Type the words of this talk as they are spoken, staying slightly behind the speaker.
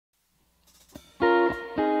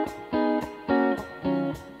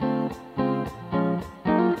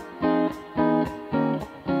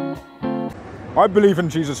I believe in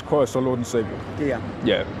Jesus Christ, our Lord and Saviour. Do you?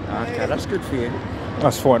 Yeah. Okay, that's good for you.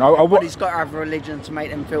 That's fine. Everybody's got to have a religion to make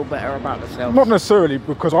them feel better about themselves. Not necessarily,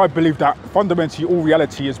 because I believe that fundamentally all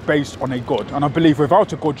reality is based on a God. And I believe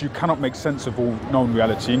without a God, you cannot make sense of all known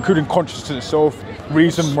reality, including consciousness itself,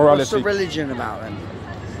 reason, morality. What's the religion about then?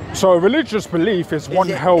 So a religious belief is one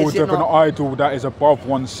held of an idol that is above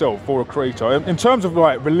oneself or a creator. In terms of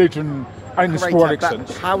like religion and in the sporadic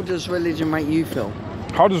sense. How does religion make you feel?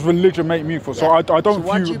 How does religion make me feel? So I don't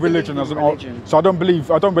view religion as an. So I don't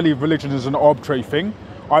believe religion is an arbitrary thing.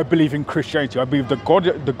 I believe in Christianity. I believe the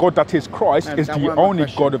God that is Christ is the only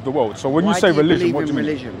God of the world. So when you say religion, what do you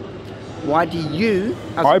mean? Why do you,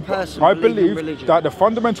 as a person, I believe in believe religion? that the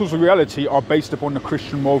fundamentals of reality are based upon the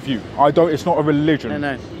Christian worldview. It's not a religion.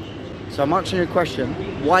 No. So I'm answering your question.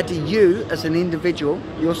 Why do you, as an individual,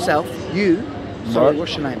 yourself, sorry,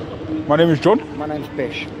 what's your name? My name is John. My name's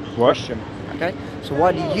Bish. What? Christian. Okay. So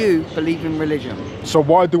why do you believe in religion? So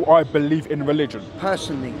why do I believe in religion?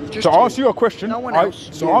 Personally. To answer your question, no one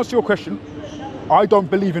else. Answer your question, I don't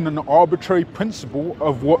believe in an arbitrary principle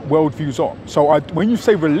of what worldviews are. So when you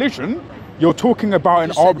say religion, you're talking about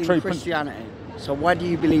an arbitrary principle. So why do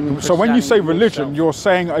you believe in Christianity? So when you say religion, you're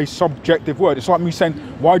saying a subjective word. It's like me saying,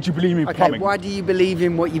 why do you believe in plumbing? Why do you believe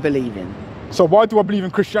in what you believe in? So why do I believe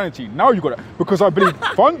in Christianity? Now you got it. Because I believe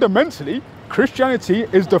fundamentally, Christianity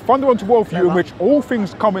is the fundamental worldview in which all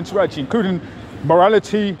things come into reality, including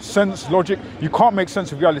morality, sense, logic. You can't make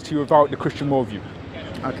sense of reality without the Christian worldview.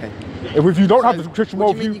 Okay. If you don't have the Christian worldview,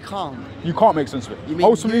 what do you mean you can't? You can't make sense of it. You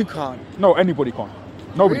mean you can't? No, anybody can't.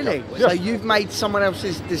 Nobody really? can. So Yes. you've made someone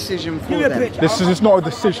else's decision for them? This is not a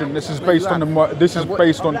decision. This is based on the. This is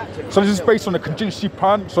based on a contingency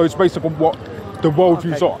plan. So it's based upon what the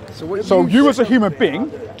worldviews are. So you as a human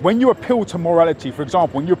being, when you appeal to morality, for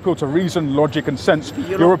example, when you appeal to reason, logic, and sense,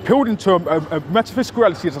 you're appealed into a metaphysical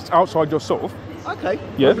reality that's outside yourself. Okay.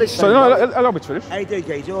 Yeah. So allow me to finish. How you doing,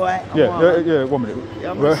 James? You all right? Yeah. 1 minute. Yeah,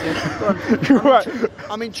 I'm listening. You're right.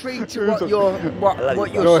 I'm intrigued to what you're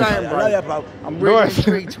saying, bro. I'm really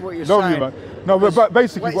intrigued to what you're saying. Man. No, but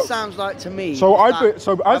basically, what it sounds like to me. So allow me to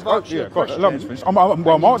finish. I'm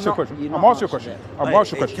answering your question. I'm answering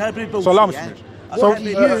your question. So allow me to finish. So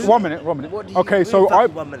 1 minute. Okay, so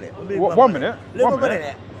 1 minute. 1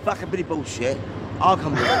 minute. Fucking pretty bullshit. I'll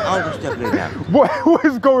come with it. I'll just step in now. What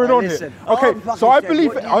is going on here? Okay, so I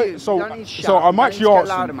believe. So I'm actually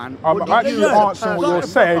answering. I'm actually answering what you're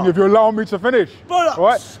saying. If you allow me to finish,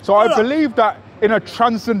 right? So I believe that in a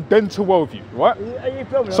transcendental worldview, right?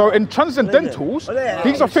 So in transcendentals,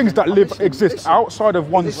 these are things that exist outside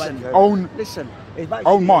of one's own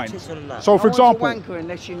mind. So for example,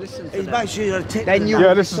 unless you listen to them. Then you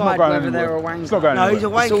decide whether they're a wanker. It's not going anywhere. No, he's a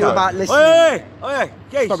wanker. It's all about listening.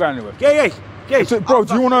 It's not going anywhere. Yes. Bro,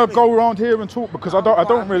 do you want to go around here and talk? Because I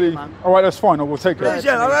don't really. All right, that's fine. I will take it.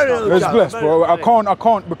 It's blessed, bro. I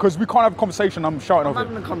can't because we can't have a conversation. I'm shouting over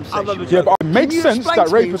it. Yeah, but it makes sense that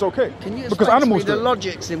rape is okay because animals do. The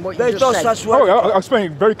logics in what you just said. Oh, yeah, I'll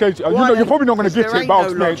explain it very clearly. You're probably not going to get it, but I'll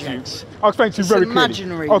explain it to you. I'll explain it to you very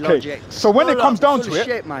clearly. Okay, so when it comes down to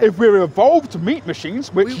it, if we're evolved meat machines,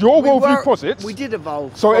 which your worldview posits, we did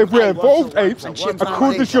evolve. So if we're evolved apes,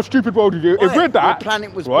 according to your stupid worldview, if we're that, the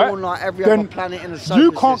planet was born like every other planet in the solar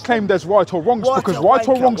you can't claim there's right or wrongs because right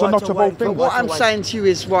or wrongs are not evolved things. But what I'm saying to you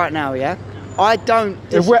is right now, yeah, I don't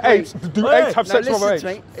disagree. If we're apes, do apes have sex with other apes?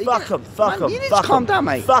 Fuck them. You need to calm down,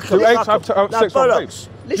 mate. Do apes have sex with other apes?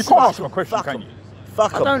 You can't ask them a question, can you?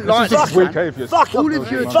 Fuck I don't like this. This Weak atheists. All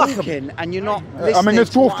of you are talking and you're not listening. I mean, this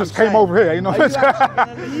dwarf just came over here, you know. Hey,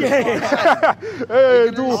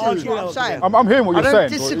 dwarf. I'm hearing what you're saying.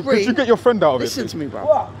 Disagree. Could you get your friend out of it? Listen to me, bro.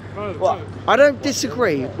 What? I don't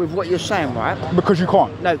disagree with what you're saying, right? Because you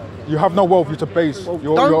can't. No. You have no worldview to base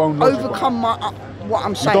your own logic. Don't overcome what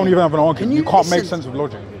I'm saying. You don't even have an argument. You can't make sense of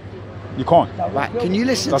logic. You can't. Right, can you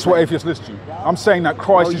listen That's what atheists listen to. I'm saying that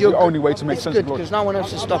Christ is the only way to make sense of logic. Because no one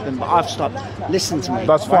else is stopping, but I've stopped. Listen to me.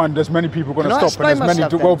 That's fine. There's many people going to stop, and there's many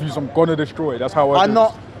worldviews I'm going to destroy. That's how I do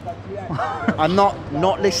it. I'm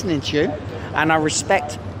not listening to you, and I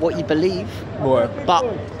respect what you believe. Right. But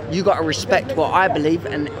you got to respect what I believe,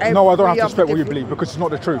 and no, I don't have to respect what you believe because it's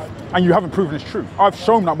not the truth, and you haven't proven it's true. I've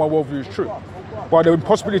shown that my worldview is true. By the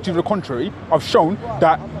impossibility of the contrary, I've shown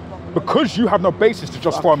that because you have no basis to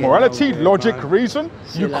justify morality, logic, reason,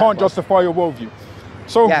 you can't justify your worldview.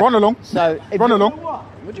 So run along. Run along.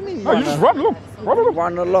 What do you mean? No, you just run along.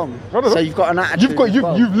 Run along. So you've got an attitude.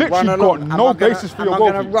 You've literally got no basis for your worldview.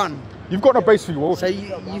 I'm going to run. You've got no basis for your worldview. So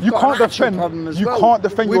you can't defend. You can't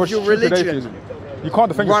defend your stupid atheism. You can't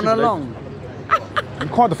defend your stupid atheism. You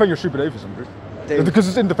can't defend your stupid atheism, dude. Because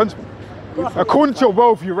it's indefensible. According to your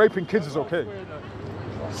worldview, raping kids is okay.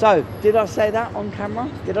 So, did I say that on camera?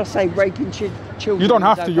 Did I say raping children? You don't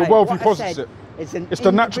have to. Okay? Your worldview posits it. It's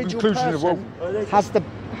the natural conclusion of the world.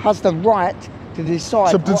 Has the right to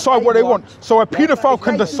decide. To decide what they want. So a paedophile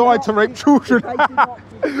can decide to rape children.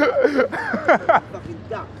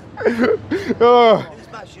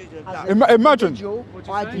 Imagine. You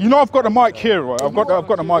know, I've got the mic here, right? I've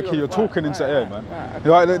got the mic here. You're talking into air, man.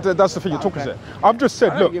 Right? That's the thing. You're talking to. I've just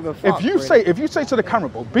said, look, if you say to the camera,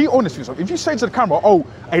 bro, be honest with yourself. If you say to the camera, oh,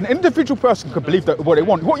 an individual person can believe that what they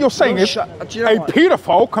want. What you're saying is, a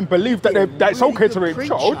paedophile can believe that it's okay to rape a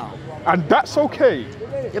child, and that's okay.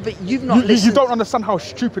 Yeah, but you've not listened. You don't understand how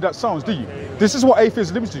stupid that sounds, do you? This is what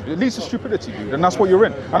atheism leads to. It leads to stupidity, dude, and that's what you're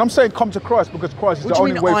in. And I'm saying come to Christ because Christ is the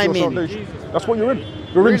only way for your salvation. That's what you're in.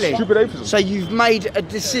 You're in stupid atheism. So you've made a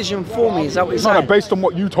decision for me, is that what you're saying? No, based on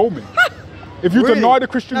what you told me. If you deny the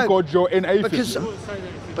Christian God, you're in atheism.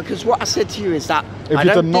 Because what I said to you is that if I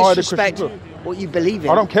don't disrespect what you believe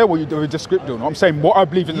in. I don't care what you do with the script doing. I'm saying what I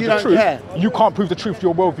believe in is the truth. You can't prove the truth to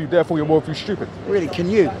your worldview, therefore your worldview is stupid. Really, can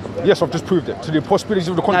you? Yes, I've just proved it. To the impossibility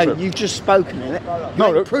of the contrary. No, you've just spoken in it.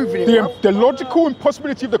 No, the logical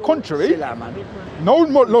impossibility of the contrary. No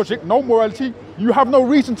logic, no morality. You have no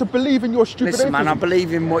reason to believe in your stupid atheism. Man, I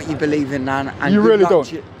believe in what you believe in, man. And you really don't.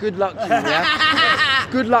 Good luck to you, yeah?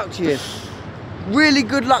 Good luck to you. Really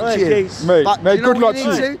good luck to you. Mate, good luck to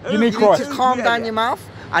you. You need Christ. You need to calm down your mouth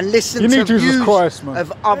and listen to views Jesus Christ, man.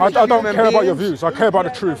 Of I don't care about your views. I care about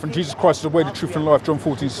the truth, and Jesus Christ is the way, the truth, and life. John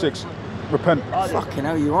 14:6. Repent. Fucking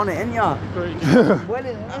hell, you on it, ain't ya?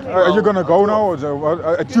 Are you gonna go now? Or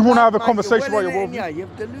do you want to have a conversation about your worldview? Yeah, you're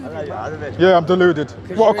deluded. Yeah, I'm deluded.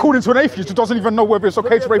 Well, according to an atheist who doesn't even know whether it's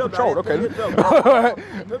okay to rape a child. Okay.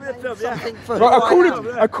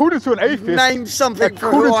 According to an atheist. Name something.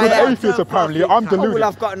 According to an atheist, apparently, I'm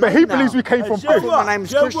deluded. But he believes we came from fish. My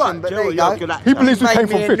name's Christian, but there you go. He believes we came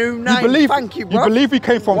from fish. You believe we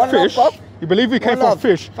came from fish. You believe we came from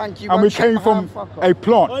fish, and we came from a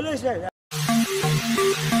plant.